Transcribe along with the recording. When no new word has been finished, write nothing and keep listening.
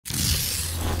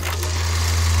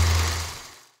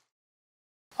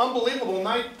unbelievable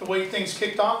night, the way things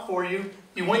kicked off for you.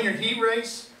 You win your heat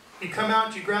race, you come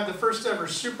out, you grab the first ever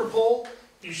super pole.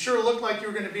 You sure looked like you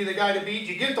were going to be the guy to beat.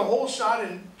 You get the whole shot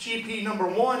in GP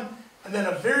 #1, and then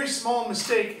a very small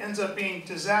mistake ends up being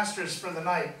disastrous for the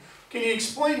night. Can you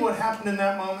explain what happened in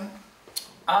that moment?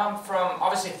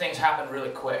 Obviously things happened really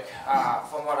quick.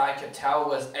 From what I could tell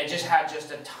was I just had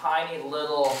just a tiny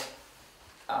little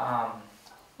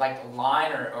like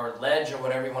line or ledge or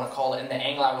whatever you want to call it in the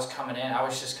angle I was coming in. I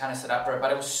was just kind of set up for it,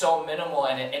 but it was so minimal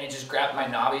and it just grabbed my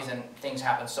knobbies and things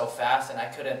happened so fast and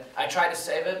I tried to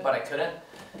save it, but I couldn't.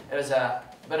 It was a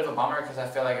bit of a bummer because I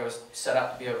feel like it was set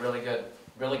up to be a really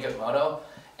good moto,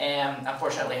 and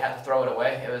unfortunately had to throw it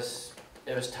away.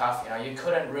 It was tough. You know, you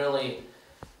couldn't really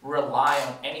rely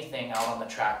on anything out on the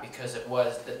track because it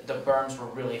was the berms were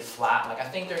really flat. Like I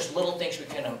think there's little things we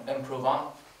can improve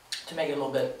on to make it a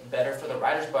little bit better for the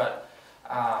riders, but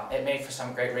it made for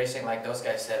some great racing, like those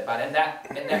guys said. But in that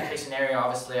case scenario,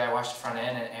 obviously I watched the front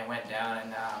end and went down,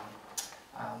 and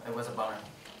it was a bummer.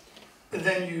 And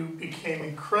then you became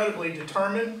incredibly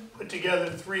determined, put together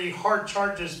 3 hard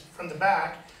charges from the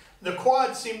back. The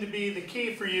quad seemed to be the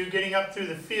key for you getting up through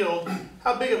the field.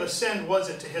 How big of a send was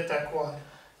it to hit that quad?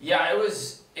 Yeah, it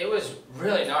was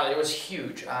really gnarly. It was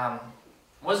huge.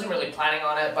 Wasn't really planning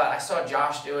on it, but I saw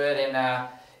Josh do it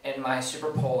in my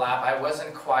super pole lap. I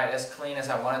wasn't quite as clean as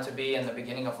I wanted to be in the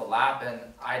beginning of the lap, and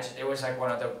it was like one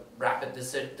of the rapid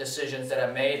decisions that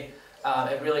I made.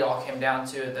 It really all came down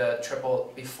to the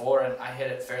triple before, and I hit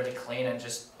it fairly clean, and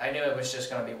I knew it was just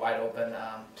going to be wide open.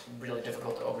 Really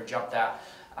difficult to overjump that.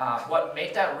 What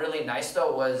made that really nice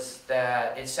though was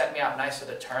that it set me up nice for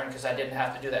the turn because I didn't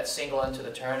have to do that single into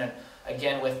the turn, and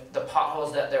again with the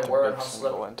potholes that there were and how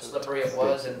slippery it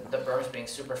was and the berms being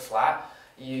super flat,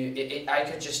 I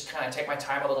could just kind of take my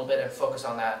time a little bit and focus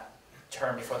on that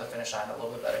turn before the finish line a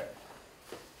little bit better.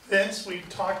 Vince, we've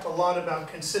talked a lot about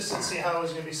consistency, how it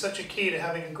was going to be such a key to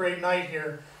having a great night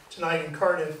here tonight in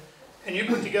Cardiff. And you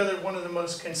put together one of the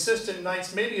most consistent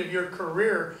nights maybe of your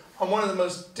career on one of the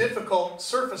most difficult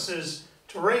surfaces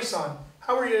to race on.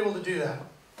 How were you able to do that?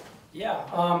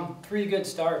 Yeah, 3 good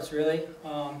starts really.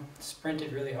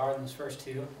 Sprinted really hard in those first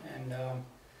 2. And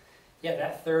yeah,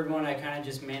 that third one I kind of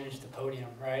just managed the podium,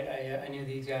 right? I knew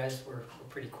these guys were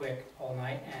pretty quick all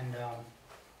night, and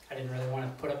I didn't really want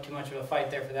to put up too much of a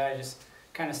fight there for that. I just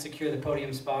kind of secured the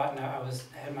podium spot, and I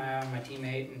had my eye on my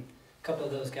teammate and a couple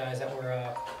of those guys that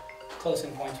were close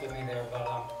in points with me there.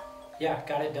 But yeah,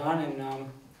 got it done,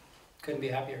 and couldn't be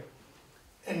happier.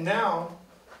 And now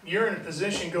you're in a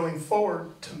position going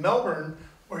forward to Melbourne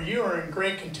where you are in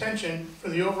great contention for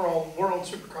the overall World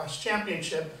Supercross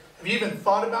Championship. Have you even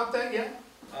thought about that yet?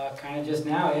 Kind of just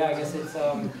now, yeah. I guess it's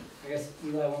I guess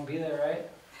Eli won't be there, right?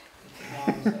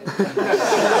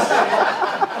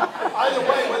 Either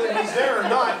way, whether he's there or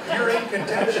not, you're in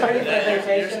contention.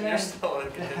 You're still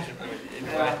in contention.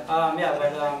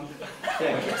 Yeah,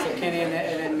 so Kenny and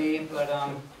then me, but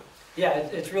yeah,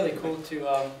 it's really cool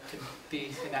to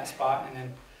be in that spot, and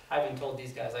then I've been told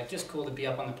these guys, like, just cool to be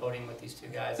up on the podium with these 2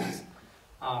 guys. It's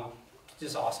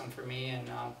just awesome for me, and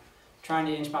trying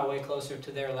to inch my way closer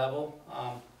to their level.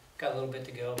 Got a little bit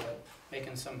to go, but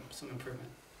making some improvement.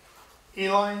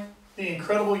 Eli, the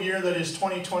incredible year that is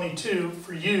 2022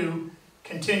 for you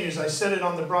continues. I said it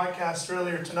on the broadcast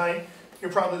earlier tonight.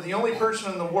 You're probably the only person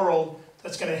in the world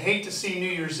that's going to hate to see New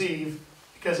Year's Eve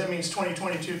because it means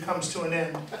 2022 comes to an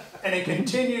end. And it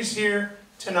continues here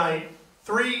tonight.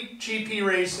 3 GP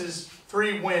races,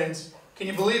 3 wins. Can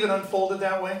you believe it unfolded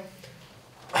that way?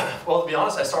 Well, to be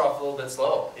honest, I started off a little bit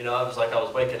slow. You know, I was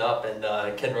waking up, and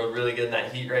Ken rode really good in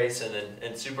that heat race and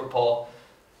in Super Pole.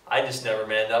 I just never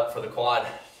manned up for the quad,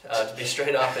 to be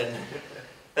straight up, and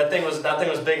that thing was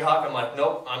big huck. I'm like,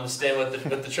 nope, I'm just staying with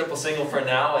the triple single for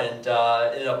now, and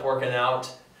ended up working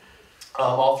out.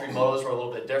 All 3 motos were a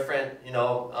little bit different. You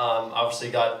know,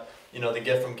 obviously got the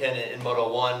gift from Ken in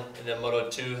Moto 1, and then Moto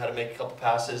 2 had to make a couple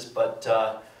passes, but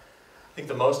I think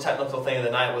the most technical thing of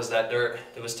the night was that dirt.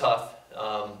 It was tough.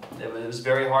 It was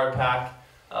very hard pack.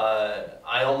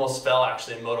 I almost fell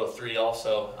actually in Moto 3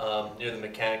 also, near the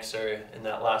mechanics area in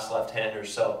that last left-hander.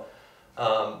 So,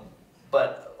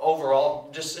 but overall,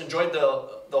 just enjoyed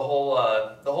the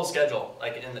whole schedule.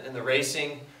 Like in the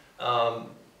racing,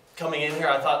 coming in here,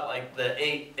 I thought like the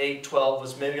 8-12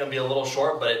 was maybe going to be a little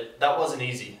short, but that wasn't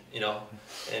easy,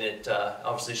 and it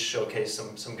obviously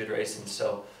showcased some good racing.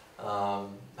 So,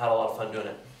 had a lot of fun doing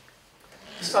it.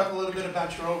 Let's talk a little bit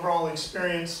about your overall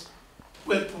experience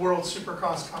with the World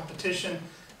Supercross competition.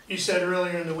 You said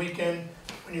earlier in the weekend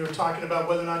when you were talking about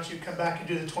whether or not you'd come back and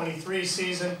do the 23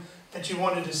 season that you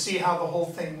wanted to see how the whole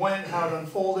thing went, how it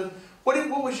unfolded.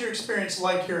 What was your experience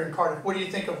like here in Cardiff? What do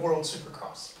you think of World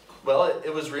Supercross? Well,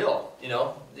 it was real.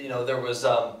 There was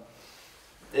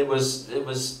it was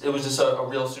just a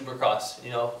real Supercross.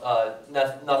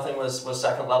 Nothing was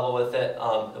second level with it.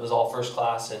 It was all first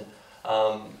class, and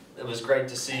it was great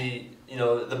to see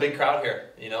the big crowd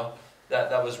here.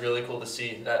 That was really cool to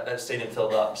see that stadium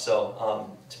filled up.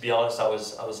 So to be honest, I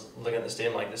was looking at the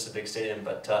stadium like this is a big stadium,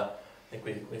 but I think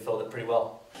we filled it pretty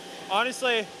well.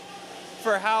 Honestly,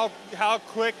 for how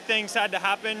quick things had to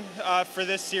happen for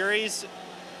this series,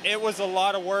 it was a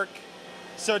lot of work.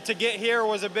 So to get here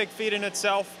was a big feat in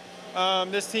itself.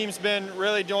 This team's been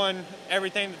really doing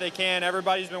everything that they can.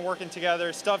 Everybody's been working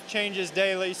together. Stuff changes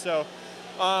daily, so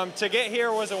to get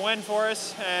here was a win for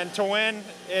us, and to win,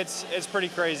 it's pretty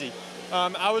crazy.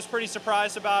 I was pretty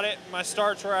surprised about it. My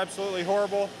starts were absolutely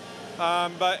horrible,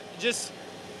 but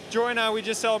Joy and I, we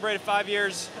just celebrated 5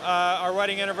 years, our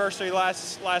wedding anniversary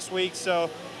last week, so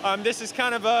this is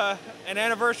kind of an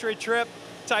anniversary trip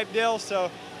type deal. So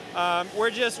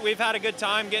we've had a good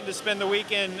time getting to spend the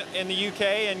week in the UK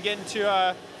and getting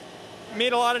to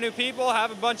meet a lot of new people,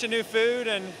 have a bunch of new food,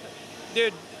 and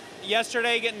dude,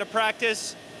 yesterday getting to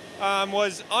practice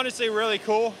was honestly really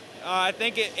cool. I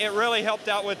think it really helped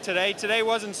out with today. Today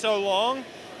wasn't so long,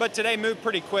 but today moved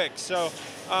pretty quick. So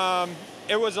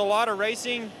it was a lot of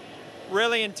racing,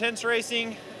 really intense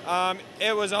racing.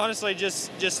 It was honestly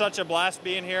just such a blast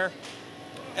being here.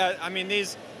 I mean,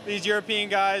 these European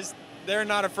guys, they're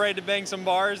not afraid to bang some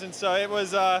bars, and so it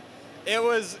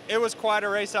was quite a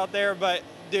race out there. But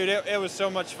dude, it was so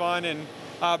much fun, and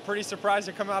pretty surprised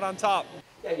to come out on top.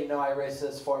 Yeah, I raced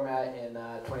this format in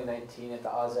 2019 at the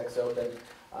OzX Open,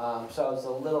 so I was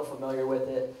a little familiar with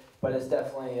it, but it's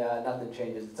definitely, nothing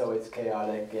changes. It's always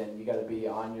chaotic, and you got to be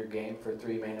on your game for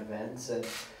 3 main events. And,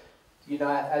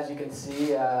 as you can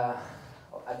see, I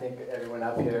think everyone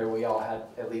up here, we all had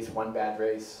at least one bad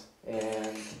race,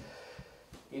 and,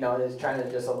 it's trying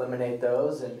to just eliminate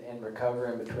those and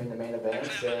recover in between the main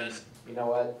events. And you know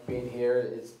what, being here,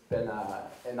 it's been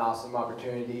an awesome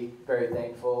opportunity, very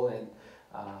thankful, and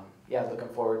yeah, looking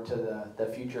forward to the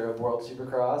future of World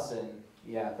Supercross, and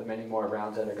yeah, the many more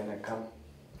rounds that are going to come.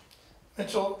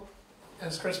 Mitchell,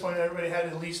 as Chris pointed out, everybody had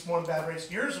at least one bad race.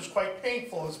 Yours was quite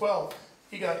painful as well.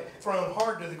 You got thrown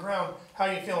hard to the ground. How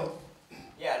are you feeling?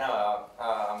 Yeah, no,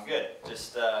 I'm good.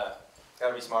 Just got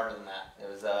to be smarter than that. It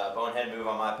was a bonehead move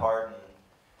on my part, and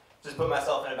just put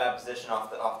myself in a bad position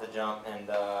off the jump, and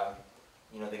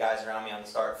the guys around me on the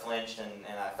start flinched, and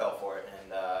I fell for it,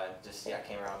 and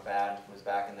came around bad. Was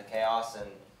back in the chaos, and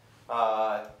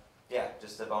yeah,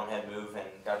 just a bonehead move, and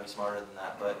got to be smarter than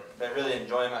that. But been really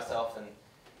enjoying myself and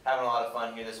having a lot of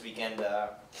fun here this weekend.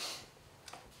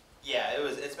 Yeah,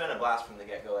 it's been a blast from the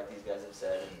get-go, like these guys have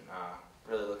said, and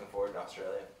really looking forward to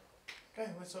Australia. Okay,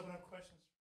 let's open up questions.